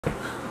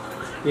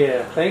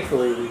Yeah,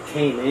 thankfully we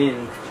came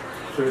in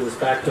through this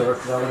back door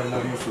because I would have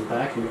known this was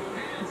back here.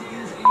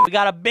 We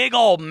got a big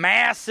old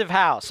massive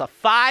house, a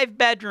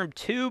 5-bedroom,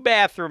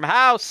 2-bathroom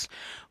house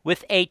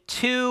with a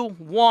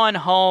 2-1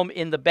 home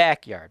in the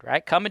backyard,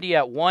 right? Coming to you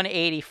at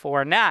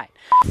 $184,900.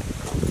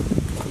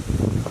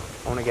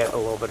 I want to get a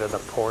little bit of the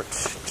porch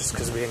just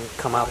because we didn't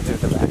come out through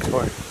the back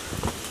door.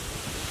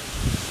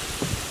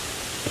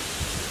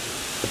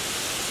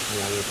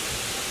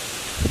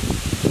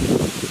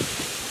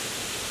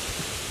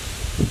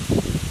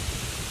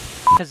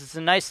 Because it's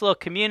a nice little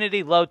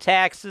community, low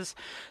taxes.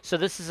 So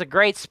this is a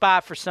great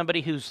spot for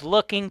somebody who's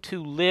looking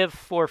to live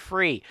for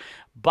free.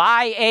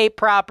 Buy a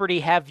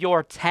property, have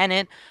your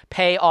tenant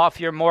pay off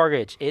your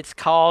mortgage. It's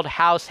called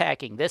house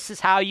hacking. This is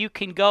how you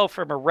can go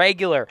from a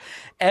regular,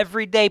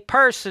 everyday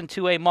person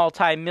to a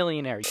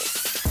multi-millionaire.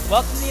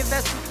 Welcome to the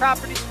Investment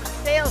Properties for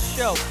Sale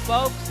Show,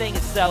 folks. Thing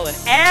is selling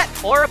at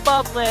or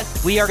above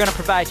list. We are going to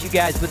provide you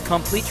guys with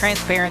complete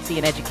transparency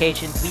and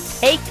education. We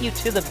take you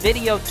to the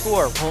video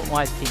tour,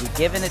 HoltonWise TV,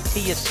 giving it to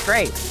you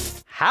straight.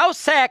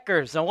 House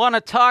hackers, I want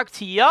to talk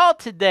to y'all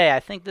today. I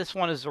think this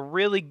one is a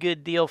really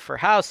good deal for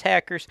house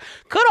hackers.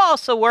 Could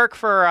also work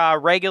for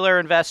regular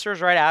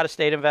investors, right?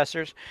 Out-of-state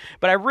investors.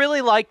 But I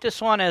really like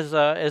this one as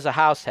a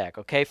house hack,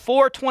 okay?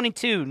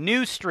 422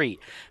 New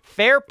Street,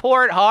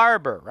 Fairport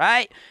Harbor,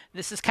 right?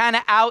 This is kind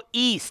of out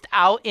east,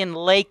 out in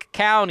Lake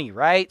County,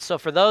 right? So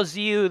for those of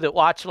you that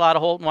watch a lot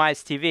of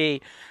HoltonWise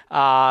TV,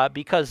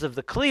 because of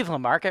the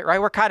Cleveland market, right?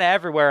 We're kind of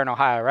everywhere in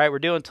Ohio, right? We're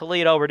doing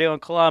Toledo, we're doing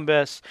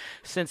Columbus,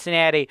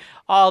 Cincinnati,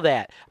 all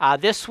that.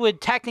 This would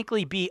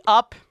technically be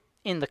up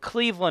in the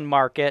Cleveland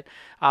market,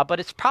 but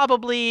it's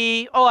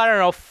probably, I don't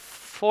know,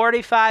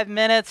 45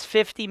 minutes,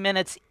 50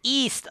 minutes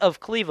east of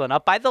Cleveland,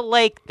 up by the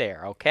lake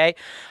there, okay?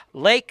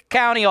 Lake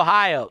County,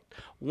 Ohio,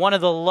 one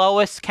of the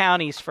lowest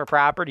counties for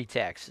property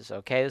taxes,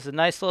 okay? This is a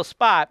nice little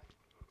spot.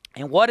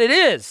 And what it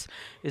is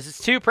it's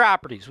 2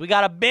 properties. We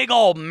got a big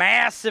old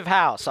massive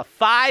house, a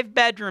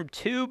 5-bedroom,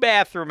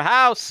 2-bathroom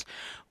house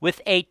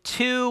with a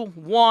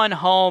 2-1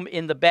 home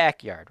in the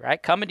backyard, right?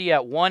 Coming to you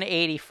at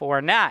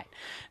 $184,900.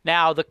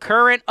 Now, the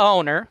current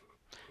owner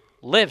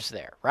lives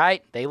there,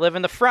 right? They live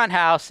in the front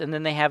house, and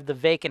then they have the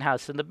vacant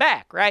house in the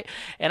back, right?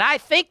 And I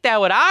think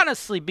that would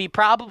honestly be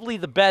probably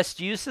the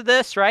best use of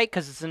this, right?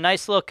 Because it's a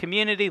nice little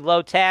community,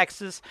 low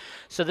taxes.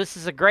 So this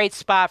is a great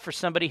spot for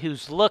somebody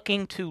who's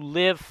looking to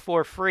live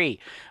for free.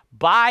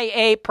 Buy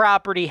a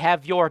property,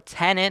 have your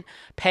tenant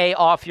pay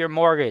off your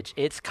mortgage.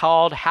 It's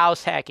called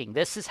house hacking.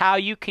 This is how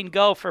you can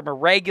go from a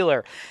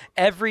regular,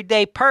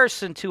 everyday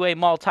person to a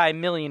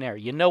multi-millionaire.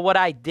 You know what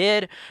I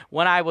did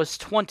when I was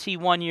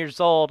 21 years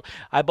old?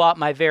 I bought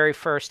my very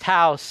first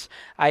house.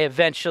 I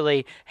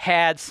eventually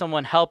had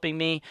someone helping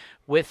me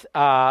with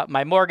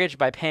my mortgage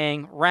by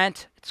paying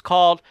rent. It's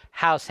called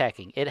house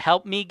hacking. It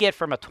helped me get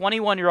from a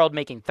 21-year-old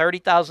making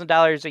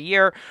 $30,000 a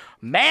year,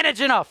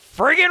 managing a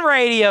friggin'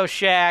 Radio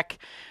Shack,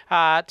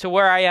 to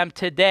where I am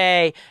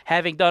today,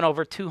 having done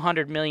over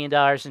 $200 million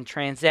in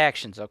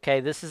transactions,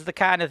 okay? This is the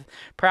kind of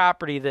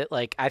property that,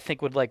 I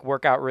think would,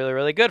 work out really,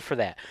 really good for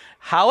that.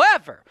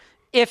 However,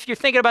 if you're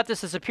thinking about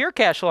this as a pure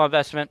cash flow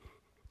investment,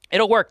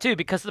 it'll work too,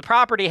 because the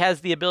property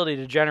has the ability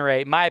to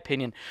generate, in my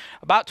opinion,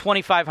 about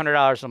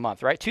 $2,500 a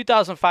month, right?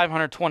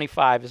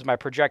 $2,525 is my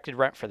projected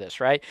rent for this,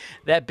 right?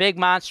 That big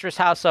monstrous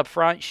house up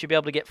front, you should be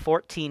able to get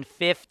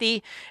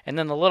 $1,450, and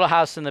then the little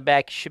house in the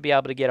back, you should be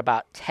able to get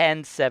about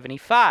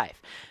 $1,075.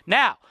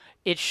 Now,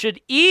 it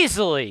should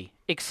easily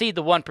exceed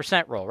the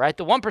 1% rule, right?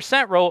 The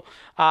 1% rule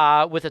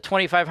with a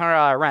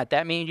 $2,500 rent,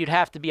 that means you'd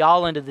have to be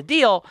all into the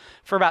deal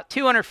for about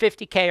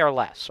 $250K or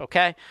less,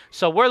 okay?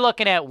 So we're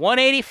looking at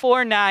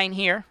 $184,900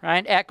 here,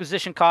 right?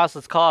 Acquisition cost,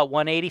 let's call it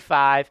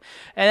 $185.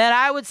 And then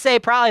I would say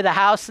probably the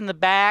house in the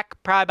back,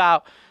 probably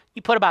about,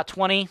 you put about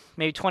 20,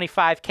 maybe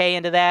 25K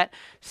into that.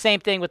 Same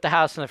thing with the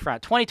house in the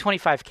front,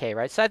 25K,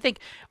 right? So I think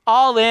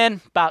all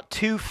in about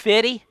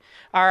 $250.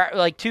 Or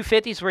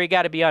 250 is where you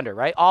got to be under,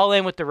 right? All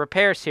in with the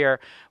repairs here,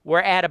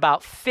 we're at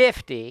about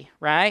 50,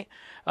 right?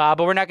 But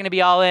we're not going to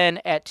be all in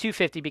at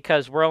 250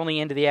 because we're only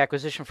into the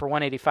acquisition for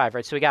 185,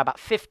 right? So we got about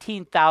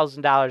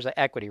 $15,000 of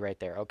equity right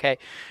there, okay?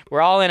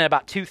 We're all in at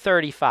about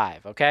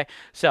 235, okay?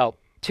 So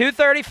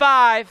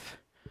 235.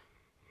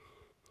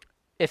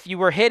 If you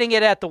were hitting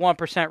it at the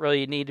 1% rule,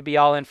 you need to be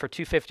all in for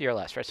 250 or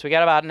less, right? So we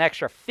got about an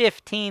extra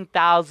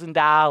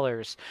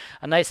 $15,000,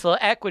 a nice little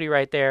equity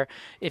right there.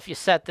 If you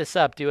set this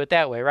up, do it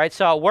that way, right?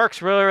 So it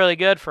works really, really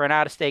good for an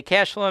out-of-state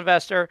cash flow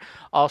investor.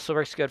 Also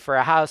works good for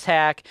a house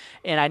hack.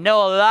 And I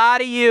know a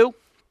lot of you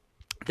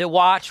that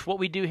watch what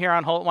we do here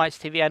on HoltonWise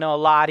TV, I know a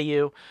lot of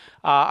you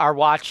are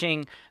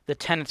watching the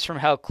tenants from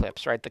hell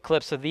clips, right? The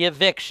clips of the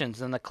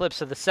evictions and the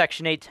clips of the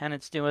Section 8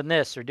 tenants doing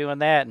this or doing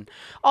that and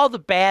all the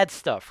bad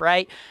stuff,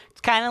 right?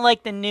 It's kind of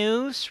like the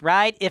news,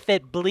 right? If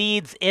it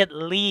bleeds, it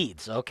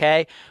leads,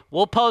 okay?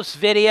 We'll post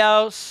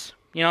videos,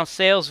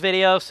 sales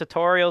videos,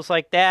 tutorials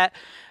like that,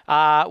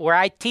 where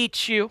I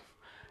teach you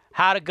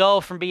how to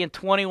go from being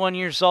 21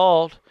 years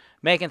old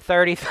making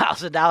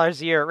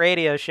 $30,000 a year at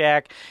Radio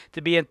Shack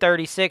to being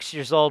 36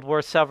 years old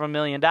worth several $1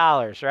 million,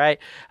 right?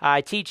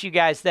 I teach you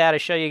guys that. I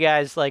show you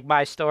guys like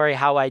my story,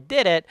 how I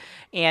did it.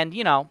 And,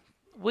 you know,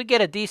 we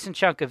get a decent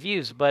chunk of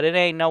views, but it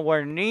ain't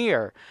nowhere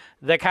near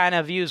the kind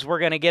of views we're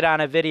going to get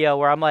on a video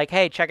where I'm like,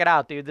 hey, check it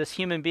out, dude. This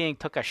human being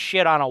took a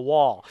shit on a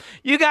wall.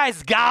 You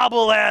guys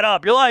gobble that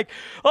up. You're like,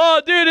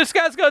 oh, dude, this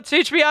guy's going to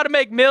teach me how to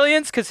make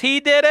millions because he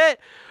did it.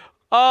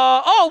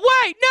 Oh,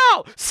 wait,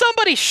 no,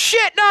 somebody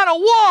shitting on a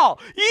wall.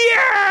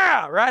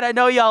 Yeah, right? I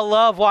know y'all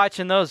love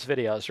watching those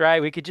videos,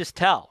 right? We could just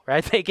tell,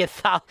 right? They get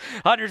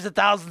hundreds of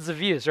thousands of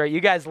views, right? You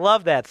guys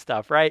love that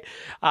stuff, right?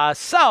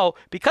 So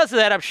because of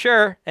that, I'm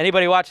sure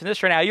anybody watching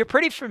this right now, you're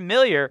pretty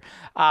familiar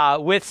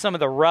with some of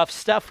the rough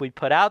stuff we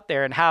put out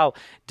there and how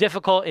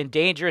difficult and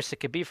dangerous it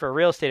could be for a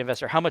real estate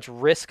investor, how much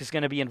risk is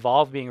going to be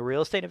involved being a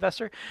real estate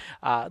investor.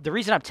 The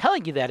reason I'm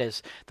telling you that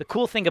is the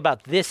cool thing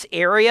about this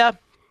area,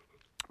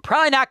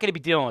 probably not going to be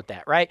dealing with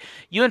that, right?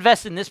 You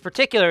invest in this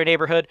particular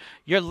neighborhood,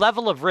 your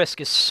level of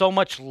risk is so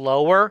much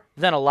lower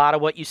than a lot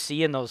of what you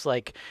see in those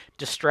like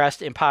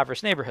distressed,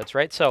 impoverished neighborhoods,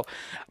 right? So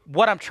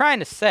what I'm trying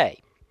to say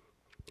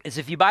is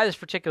if you buy this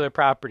particular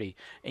property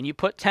and you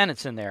put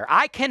tenants in there,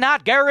 I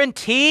cannot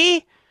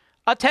guarantee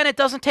a tenant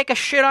doesn't take a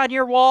shit on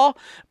your wall,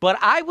 but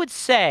I would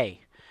say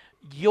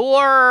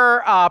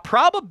your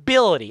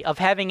probability of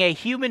having a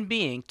human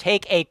being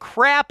take a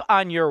crap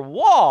on your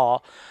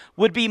wall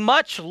would be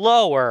much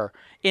lower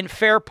in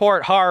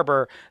Fairport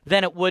Harbor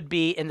than it would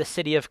be in the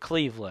city of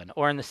Cleveland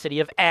or in the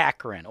city of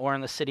Akron or in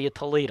the city of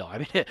Toledo. I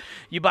mean,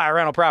 you buy a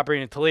rental property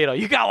in Toledo,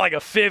 you got like a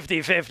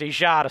 50-50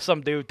 shot of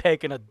some dude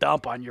taking a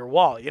dump on your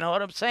wall. You know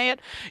what I'm saying?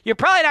 You're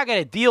probably not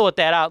going to deal with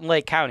that out in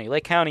Lake County.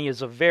 Lake County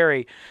is a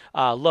very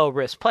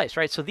low-risk place,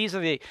 right? So these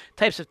are the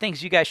types of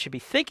things you guys should be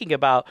thinking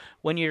about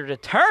when you're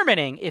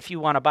determining if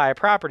you want to buy a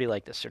property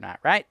like this or not,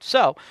 right?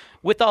 So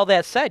with all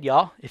that said,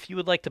 y'all, if you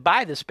would like to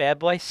buy this bad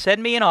boy,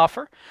 send me an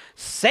offer.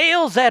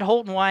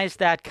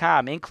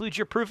 Sales@HoltonWise.com. Include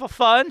your proof of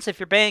funds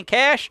if you're paying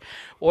cash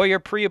or your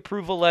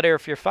pre-approval letter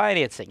if you're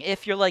financing.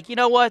 If you're like, you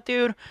know what,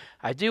 dude,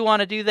 I do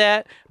want to do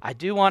that. I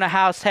do want a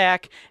house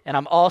hack, and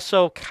I'm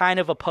also kind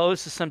of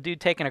opposed to some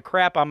dude taking a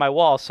crap on my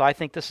wall, so I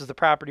think this is the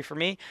property for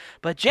me.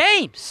 But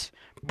James,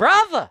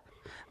 brother,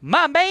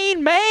 my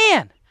main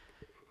man,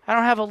 I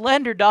don't have a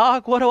lender,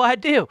 dog. What do I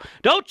do?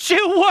 Don't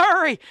you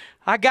worry.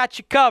 I got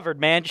you covered,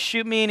 man. Just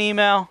shoot me an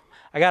email.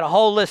 I got a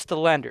whole list of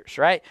lenders,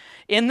 right?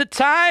 In the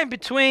time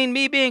between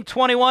me being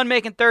 21,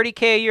 making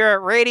 $30K a year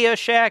at Radio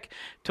Shack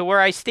to where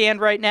I stand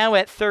right now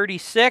at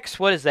 36,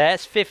 what is that?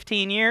 It's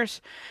 15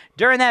 years.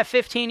 During that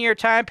 15-year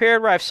time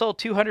period where I've sold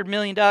 $200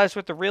 million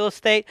worth of real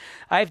estate,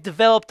 I've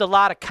developed a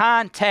lot of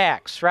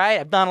contacts, right?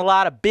 I've done a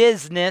lot of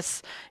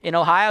business in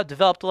Ohio,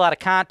 developed a lot of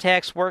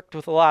contacts, worked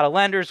with a lot of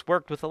lenders,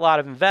 worked with a lot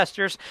of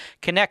investors,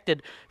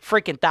 connected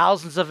freaking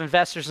thousands of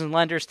investors and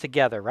lenders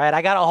together, right?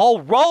 I got a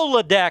whole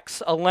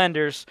Rolodex of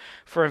lenders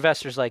for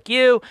investors like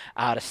you,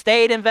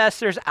 out-of-state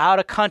investors,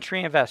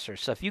 out-of-country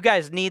investors. So if you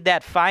guys need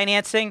that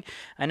financing,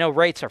 I know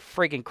rates are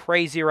freaking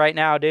crazy right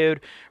now,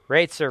 dude.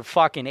 Rates are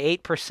fucking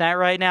 8%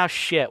 right now.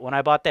 Shit, when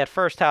I bought that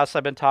first house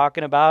I've been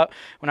talking about,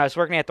 when I was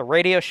working at the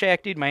Radio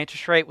Shack, dude, my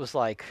interest rate was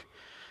like,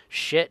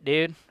 shit,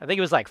 dude. I think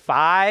it was like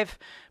 5,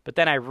 but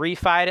then I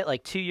refied it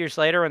like 2 years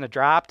later when it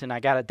dropped, and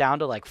I got it down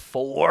to like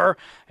 4.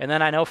 And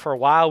then I know for a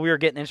while we were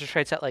getting interest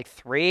rates at like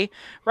 3.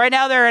 Right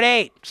now they're at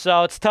 8,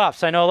 so it's tough.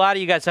 So I know a lot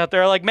of you guys out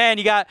there are like, man,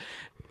 you got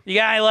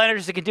any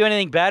lenders that can do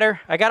anything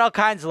better? I got all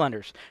kinds of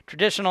lenders.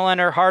 Traditional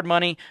lender, hard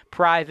money,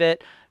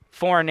 private,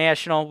 foreign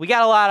national. We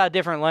got a lot of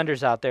different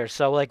lenders out there,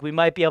 so like we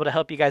might be able to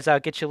help you guys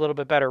out, get you a little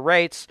bit better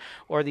rates,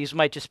 or these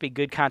might just be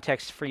good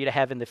contacts for you to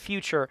have in the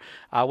future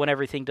when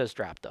everything does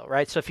drop, though,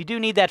 right? So if you do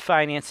need that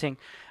financing,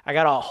 I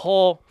got a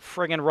whole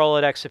friggin'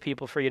 Rolodex of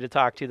people for you to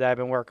talk to that I've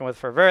been working with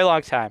for a very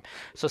long time.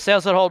 So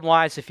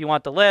sales@HoltonWise if you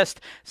want the list,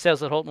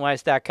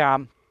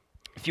 sales@HoltonWise.com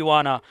if you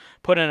want to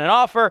put in an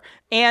offer,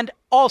 and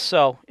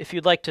also if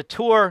you'd like to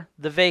tour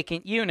the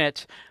vacant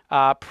unit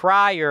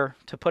prior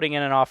to putting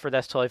in an offer,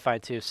 that's totally fine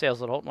too.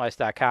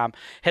 Sales@HoltonWise.com.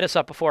 Hit us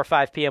up before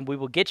 5 p.m. We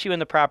will get you in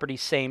the property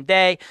same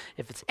day.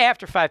 If it's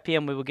after 5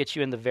 p.m., we will get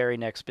you in the very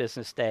next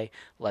business day.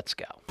 Let's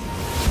go.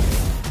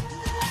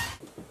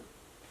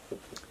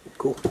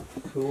 Cool.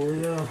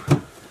 Coolio.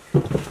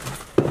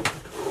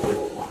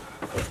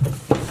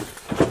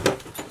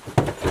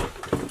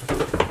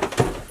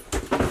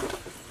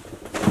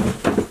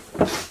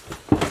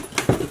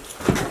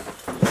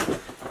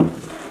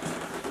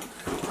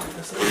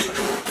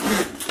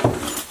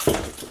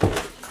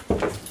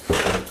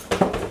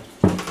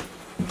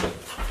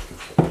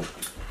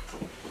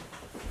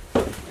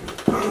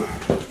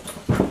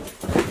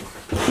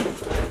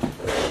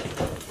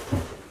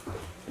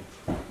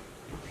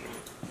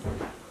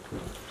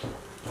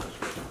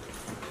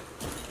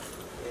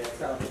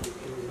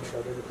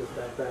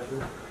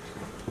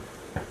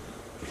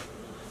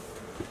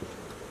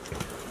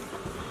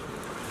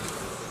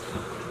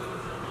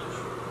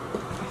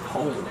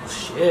 Holy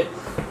shit.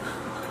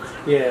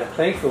 Yeah,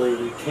 thankfully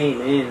we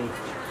came in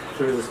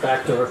through this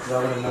back door because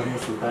I would have known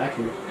this was back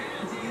here.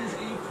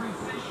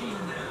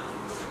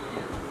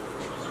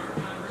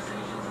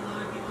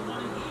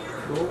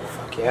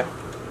 Yeah.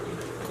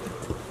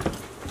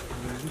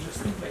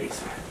 Just the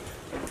base.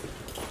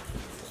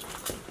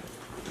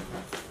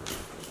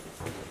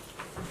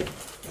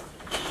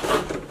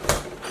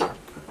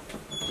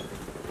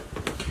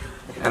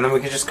 And then we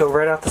could just go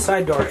right out the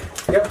side door.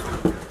 Yep.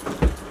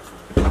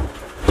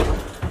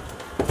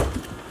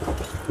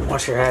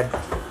 Wash your head.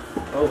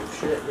 Oh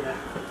shit, yeah.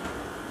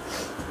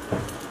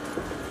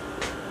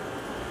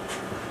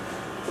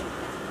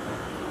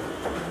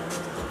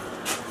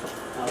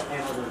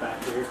 Panels are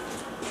back here.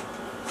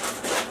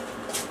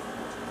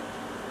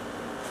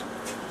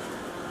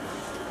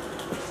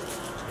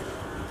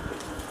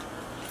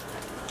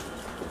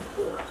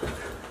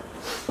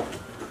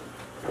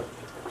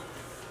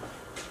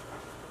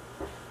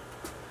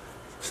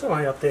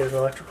 Semi-updated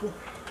electrical.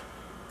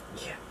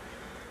 Yeah.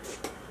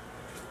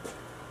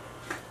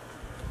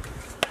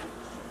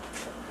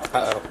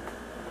 Uh-oh.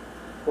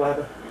 What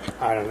happened?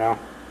 I don't know.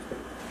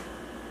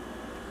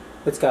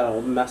 It's got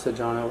a message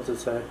on it. What's it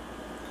say?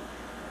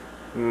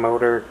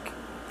 Motor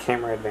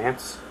camera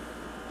advance.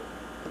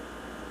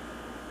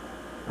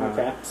 Okay,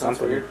 that's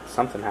something weird.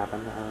 Something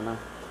happened. I don't know.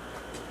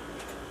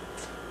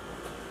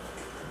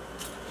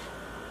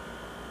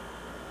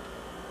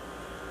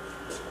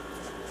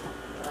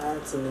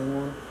 That's a new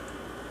one.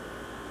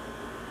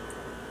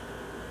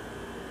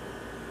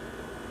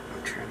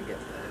 I'm trying to get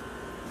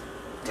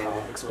the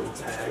tags, but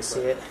it's tag, I see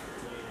it.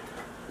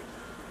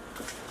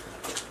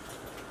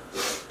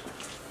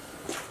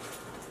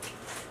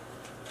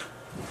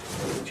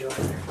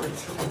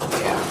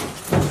 Yeah.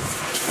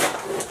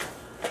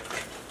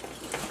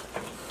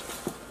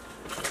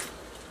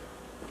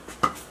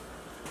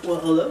 Well,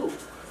 hello.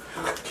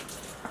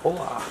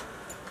 Hola.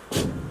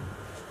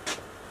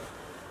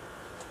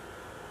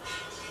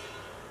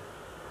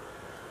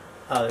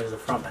 Oh, there's a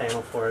front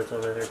panel for it. It's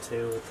over there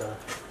too with the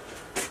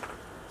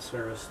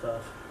service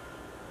stuff.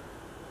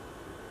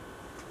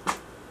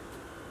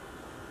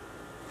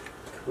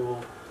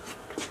 Cool.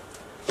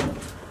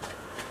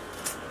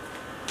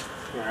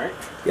 Alright.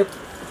 Yep.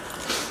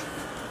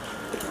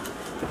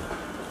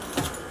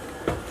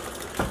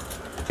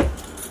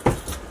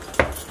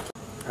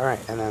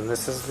 Alright, and then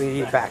this is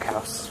the back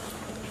house.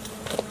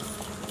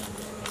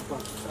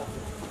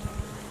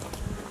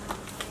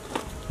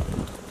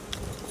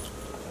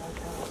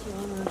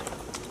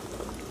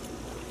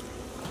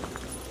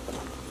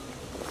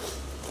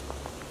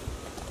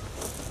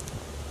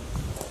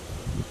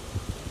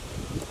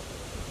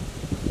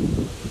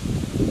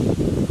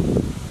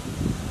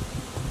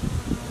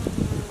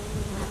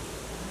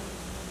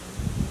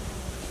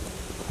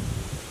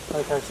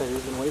 Like I said,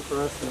 he's gonna wait for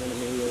us and then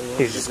immediately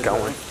He's just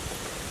going.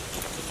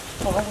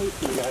 Oh, I'll wait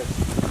for you guys.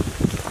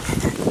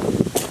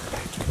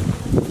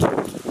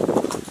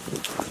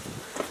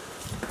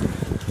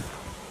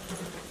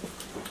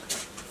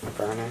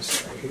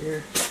 Furnace right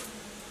here.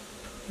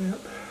 Yep.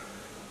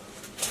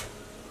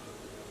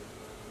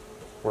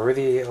 Where were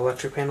the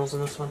electric panels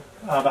in this one?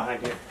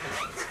 Behind you.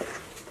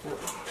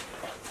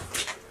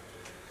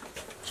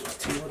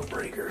 Just two little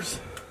breakers.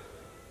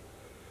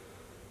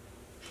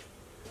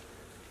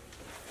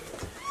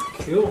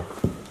 Cool.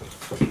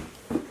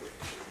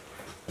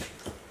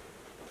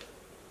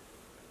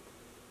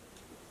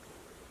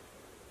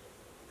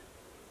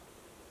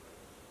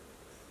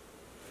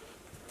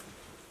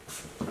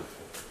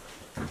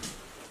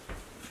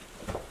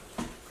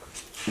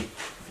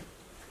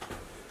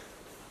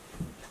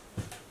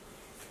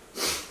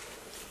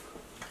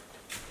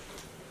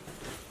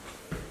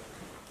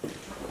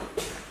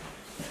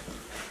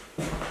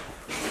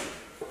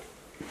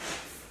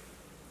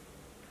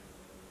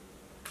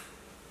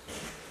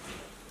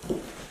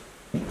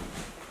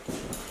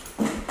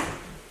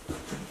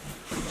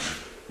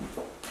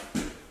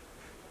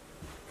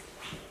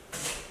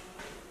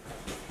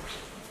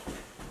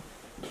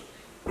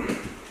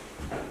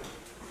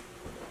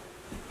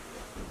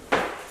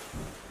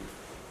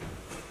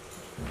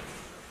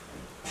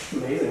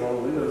 Amazing, all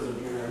the windows in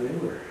here are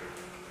newer.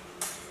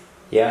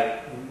 Yeah.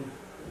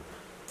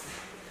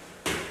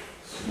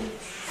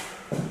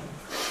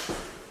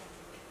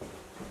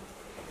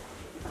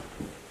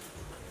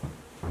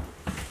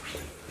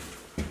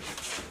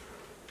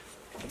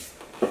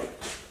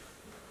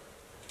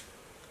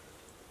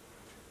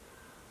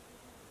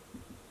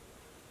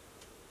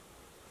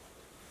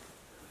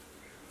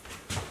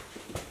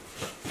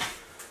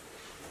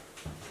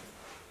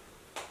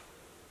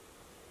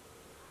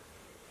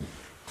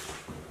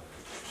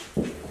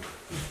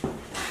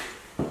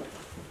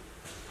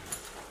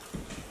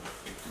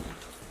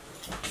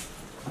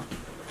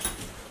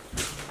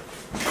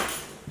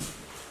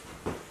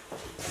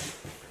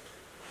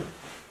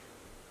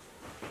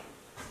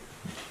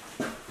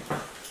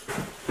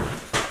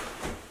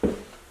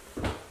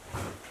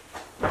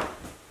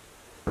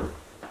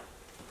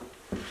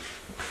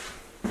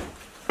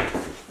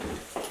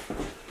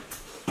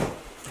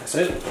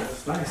 That's it.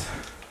 That's nice.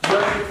 You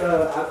want to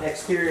get the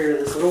exterior of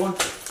this little one?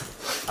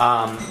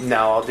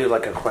 No, I'll do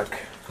like a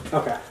quick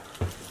Okay.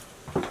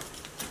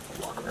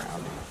 walk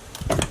around.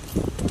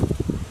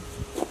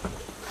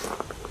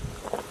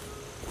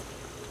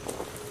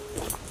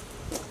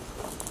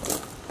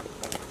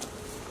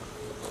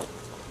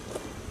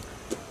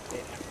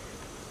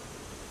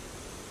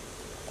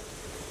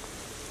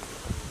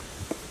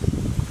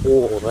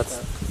 Oh, that's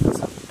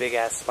a big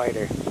ass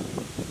spider.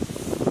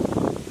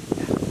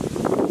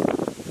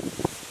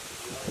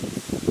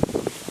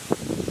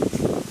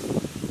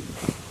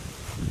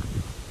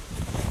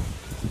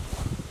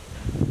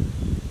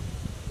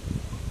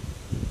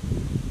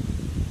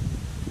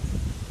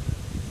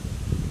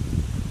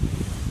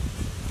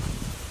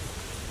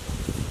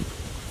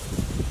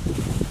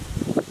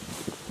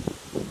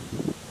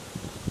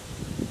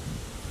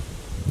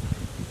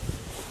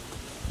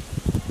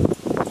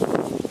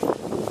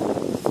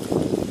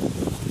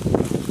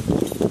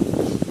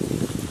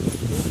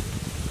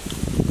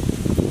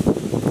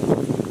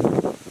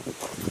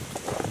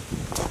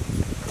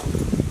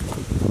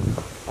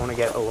 I want to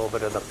get a little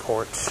bit of the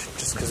porch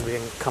just because we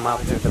didn't come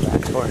out through the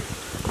back door.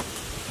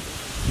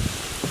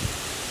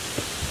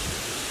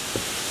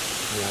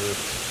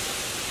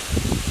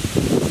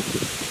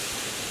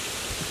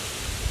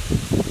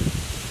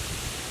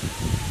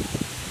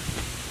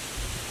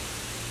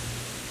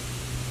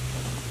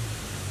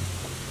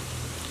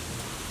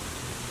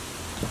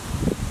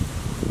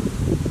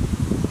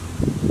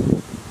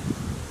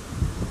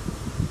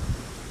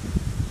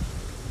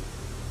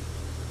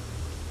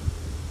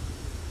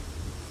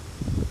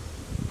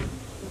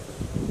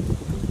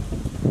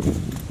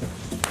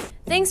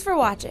 Thanks for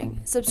watching.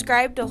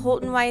 Subscribe to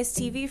HoltonWise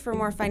TV for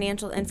more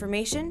financial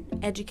information,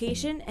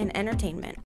 education, and entertainment.